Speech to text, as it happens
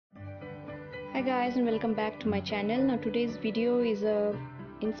Hi guys, and welcome back to my channel. Now today's video is a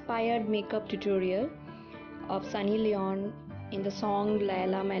inspired makeup tutorial of Sunny Leone in the song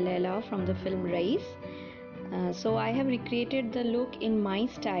Laila My Laila from the film Raees. So I have recreated the look in my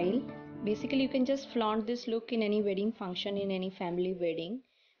style. Basically you can just flaunt this look in any wedding function, in any family wedding.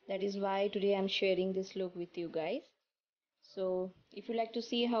 That is why today I'm sharing this look with you guys. So if you like to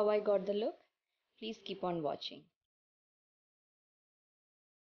see how I got the look, please keep on watching.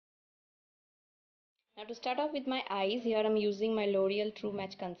 Now to start off with my eyes, here I'm using my L'Oreal True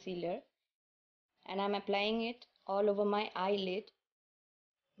Match Concealer and I'm applying it all over my eyelid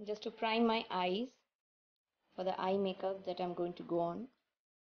just to prime my eyes for the eye makeup that I'm going to go on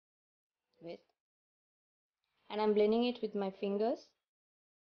with. And I'm blending it with my fingers.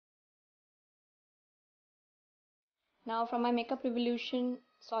 Now from my Makeup Revolution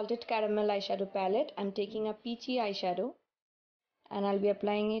Salted Caramel Eyeshadow Palette, I'm taking a peachy eyeshadow and I'll be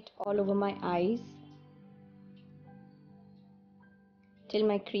applying it all over my eyes till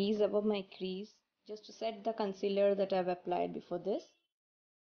my crease, above my crease, just to set the concealer that I've applied before this.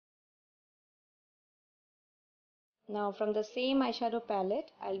 Now from the same eyeshadow palette,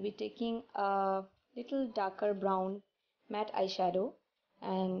 I'll be taking a little darker brown matte eyeshadow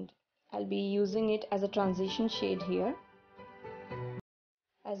and I'll be using it as a transition shade here.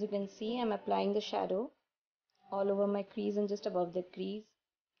 As you can see, I'm applying the shadow all over my crease and just above the crease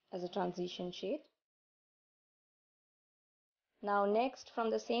as a transition shade. Now next, from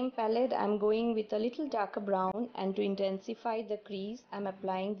the same palette, I'm going with a little darker brown, and to intensify the crease, I'm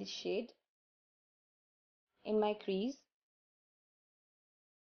applying this shade in my crease.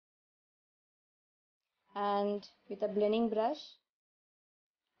 And with a blending brush,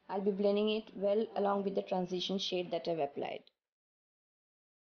 I'll be blending it well along with the transition shade that I've applied.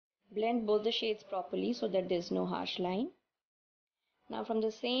 Blend both the shades properly so that there's no harsh line. Now from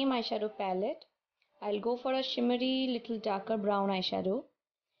the same eyeshadow palette, I'll go for a shimmery little darker brown eyeshadow.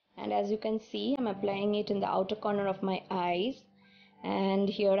 And as you can see, I'm applying it in the outer corner of my eyes. And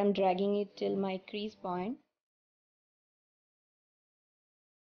here I'm dragging it till my crease point.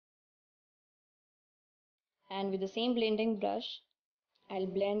 And with the same blending brush, I'll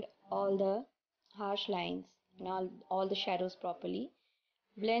blend all the harsh lines and all the shadows properly.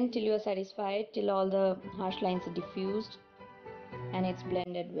 Blend till you are satisfied, till all the harsh lines are diffused and it's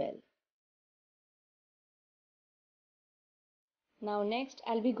blended well. Now next,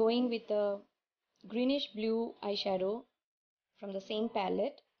 I'll be going with a greenish blue eyeshadow from the same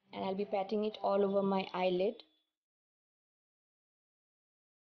palette and I'll be patting it all over my eyelid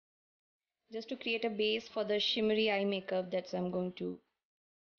just to create a base for the shimmery eye makeup that I'm going to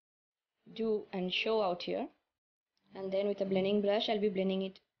do and show out here. And then with a blending brush, I'll be blending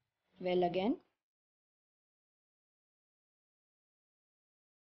it well again.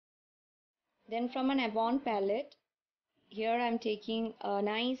 Then from an Avon palette, here I'm taking a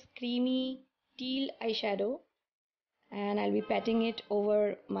nice creamy teal eyeshadow and I'll be patting it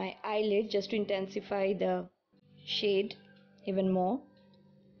over my eyelid just to intensify the shade even more.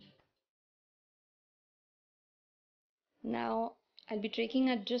 Now I'll be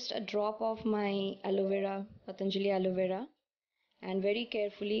taking just a drop of my aloe vera, Patanjali aloe vera, and very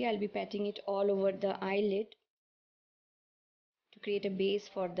carefully I'll be patting it all over the eyelid to create a base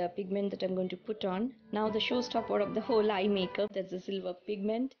for the pigment that I'm going to put on. Now the showstopper of the whole eye makeup, that's the silver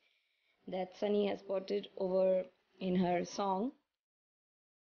pigment that Sunny has potted over in her song.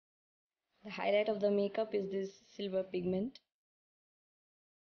 The highlight of the makeup is this silver pigment.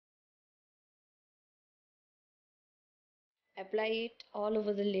 Apply it all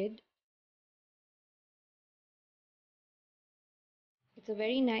over the lid. It's a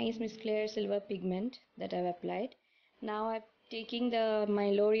very nice Miss Claire silver pigment that I've applied. Now I'm taking my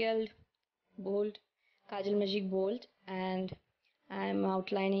L'Oreal Bold Kajal Magic Bold and I'm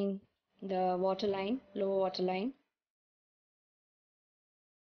outlining the waterline, lower waterline.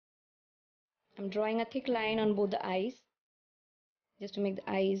 I'm drawing a thick line on both the eyes just to make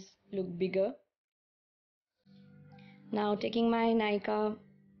the eyes look bigger. Now taking my Nykaa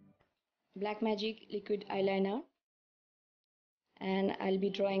Black Magic liquid eyeliner and I'll be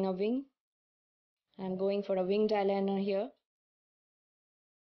drawing a wing. I'm going for a winged eyeliner here.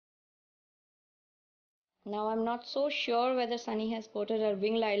 Now I'm not so sure whether Sunny has potted her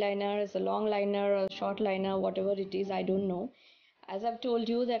wing eyeliner as a long liner or short liner, whatever it is, I don't know. As I've told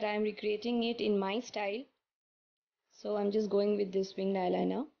you that I'm recreating it in my style, so I'm just going with this winged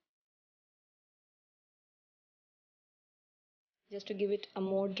eyeliner just to give it a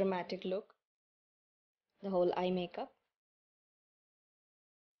more dramatic look, the whole eye makeup.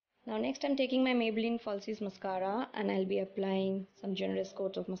 Now next I'm taking my Maybelline Falsies mascara and I'll be applying some generous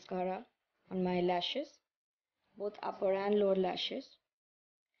coat of mascara on my lashes, both upper and lower lashes.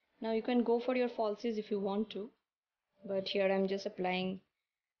 Now you can go for your falsies if you want to, but here I'm just applying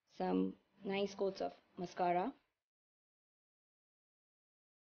some nice coats of mascara.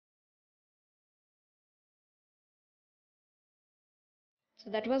 So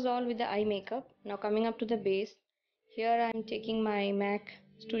that was all with the eye makeup. Now coming up to the base, here I'm taking my MAC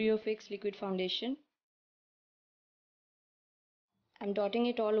Studio Fix liquid foundation. I'm dotting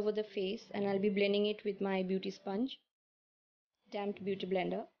it all over the face and I'll be blending it with my beauty sponge, damped beauty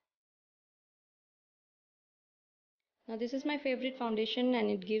blender. Now this is my favorite foundation and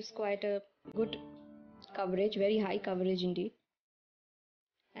it gives quite a good coverage, very high coverage indeed.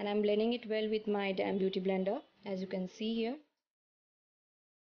 And I'm blending it well with my damp beauty blender, as you can see here.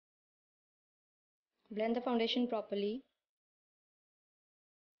 Blend the foundation properly.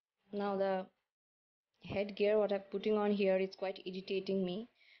 Now the headgear what I'm putting on here is quite irritating me,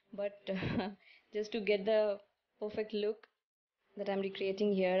 but just to get the perfect look that I'm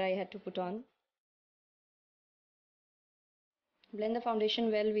recreating here, I had to put on. Blend the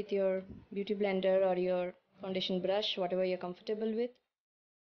foundation well with your beauty blender or your foundation brush, whatever you're comfortable with.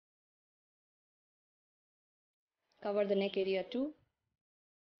 Cover the neck area too.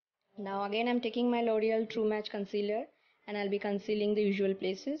 Now again I'm taking my L'Oreal True Match concealer and I'll be concealing the usual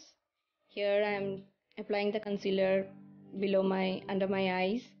places. Here I'm applying the concealer below under my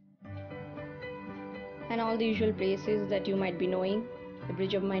eyes and all the usual places that you might be knowing: the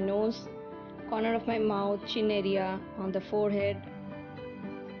bridge of my nose, corner of my mouth, chin area, on the forehead,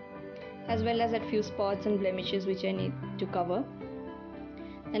 as well as at few spots and blemishes which I need to cover.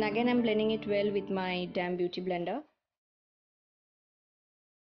 Then again I'm blending it well with my damp beauty blender.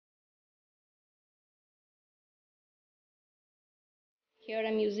 Here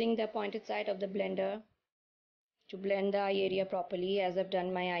I'm using the pointed side of the blender to blend the eye area properly, as I've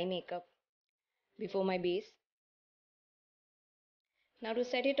done my eye makeup before my base. Now to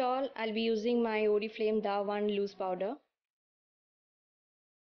set it all, I'll be using my Oriflame Da 1 loose powder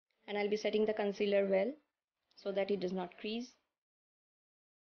and I'll be setting the concealer well so that it does not crease.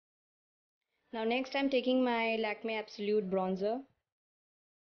 Now next I'm taking my Lakme Absolute bronzer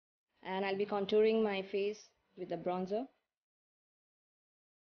and I'll be contouring my face with the bronzer.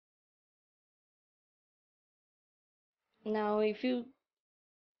 Now if you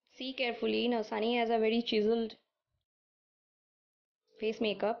see carefully, now Sunny has a very chiseled face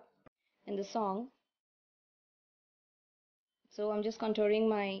makeup in the song. So I'm just contouring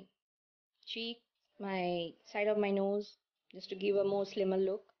my cheek, my side of my nose, just to give a more slimmer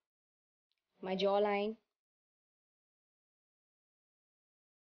look, my jawline.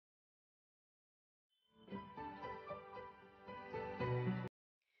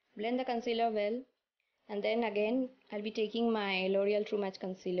 Blend the concealer well, and then again I'll be taking my L'Oreal True Match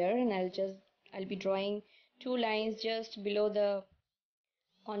concealer and I'll be drawing two lines just below the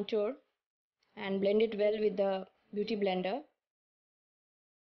contour and blend it well with the beauty blender.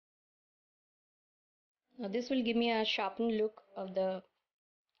 Now this will give me a sharpened look of the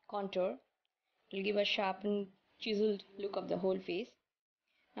contour. It will give a sharpened, chiseled look of the whole face.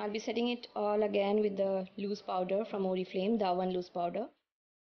 Now I'll be setting it all again with the loose powder from Oriflame, the one loose powder.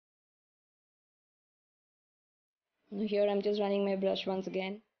 Now here I'm just running my brush once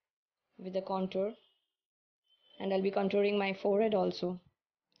again with the contour, and I'll be contouring my forehead also.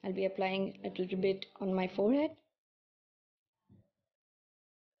 I'll be applying a little bit on my forehead.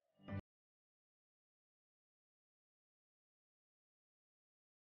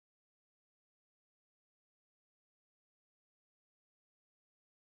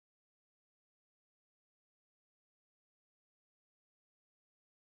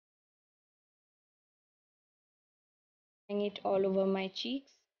 It all over my cheeks,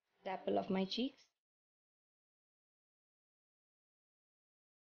 the apple of my cheeks.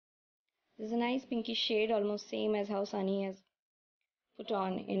 This is a nice pinkish shade, almost same as how Sunny has put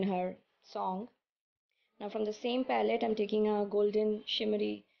on in her song. Now from the same palette, I'm taking a golden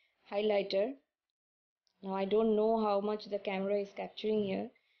shimmery highlighter. Now I don't know how much the camera is capturing here,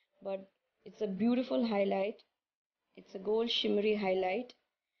 but it's a beautiful highlight. It's a gold shimmery highlight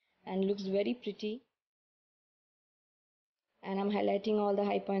and looks very pretty. And I'm highlighting all the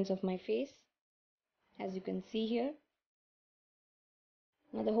high points of my face, as you can see here.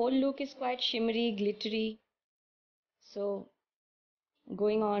 Now the whole look is quite shimmery, glittery. So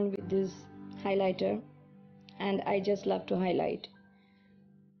going on with this highlighter, and I just love to highlight.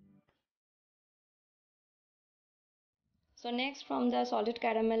 So next, from the Salted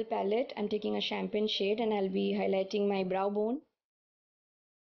Caramel palette, I'm taking a champagne shade and I'll be highlighting my brow bone.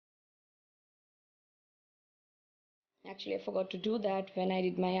 Actually, I forgot to do that when I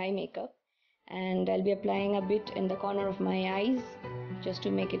did my eye makeup. and I'll be applying a bit in the corner of my eyes just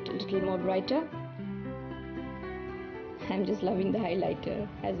to make it a little more brighter. I'm just loving the highlighter,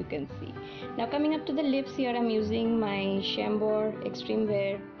 as you can see. Now coming up to the lips, here I'm using my Chambord Extreme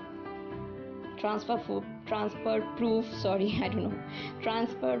Wear transfer proof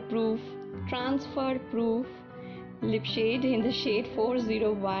lip shade in the shade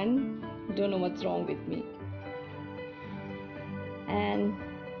 401. Don't know what's wrong with me. And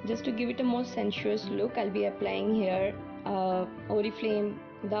just to give it a more sensuous look, I'll be applying here Oriflame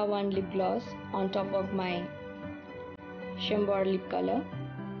The One lip gloss on top of my Chambord lip color.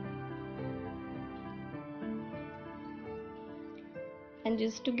 And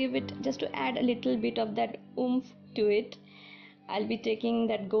just to add a little bit of that oomph to it, I'll be taking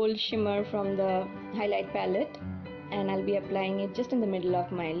that gold shimmer from the highlight palette and I'll be applying it just in the middle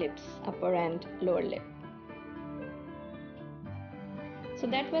of my lips, upper and lower lip. So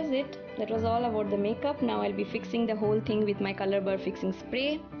that was it. That was all about the makeup. Now I'll be fixing the whole thing with my Color Bar Fixing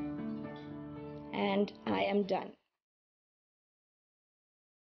Spray, and I am done.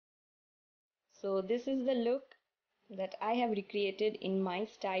 So this is the look that I have recreated in my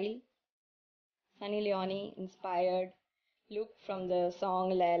style, Sunny Leone inspired look from the song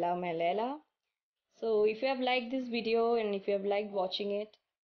Laila My Laila. So if you have liked this video and if you have liked watching it,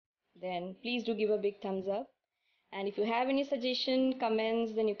 then please do give a big thumbs up. And if you have any suggestion,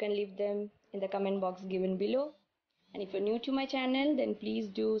 comments, then you can leave them in the comment box given below. And if you're new to my channel, then please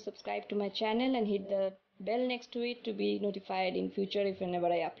do subscribe to my channel and hit the bell next to it to be notified in future if whenever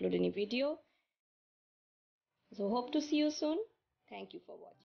I upload any video. So hope to see you soon. Thank you for watching.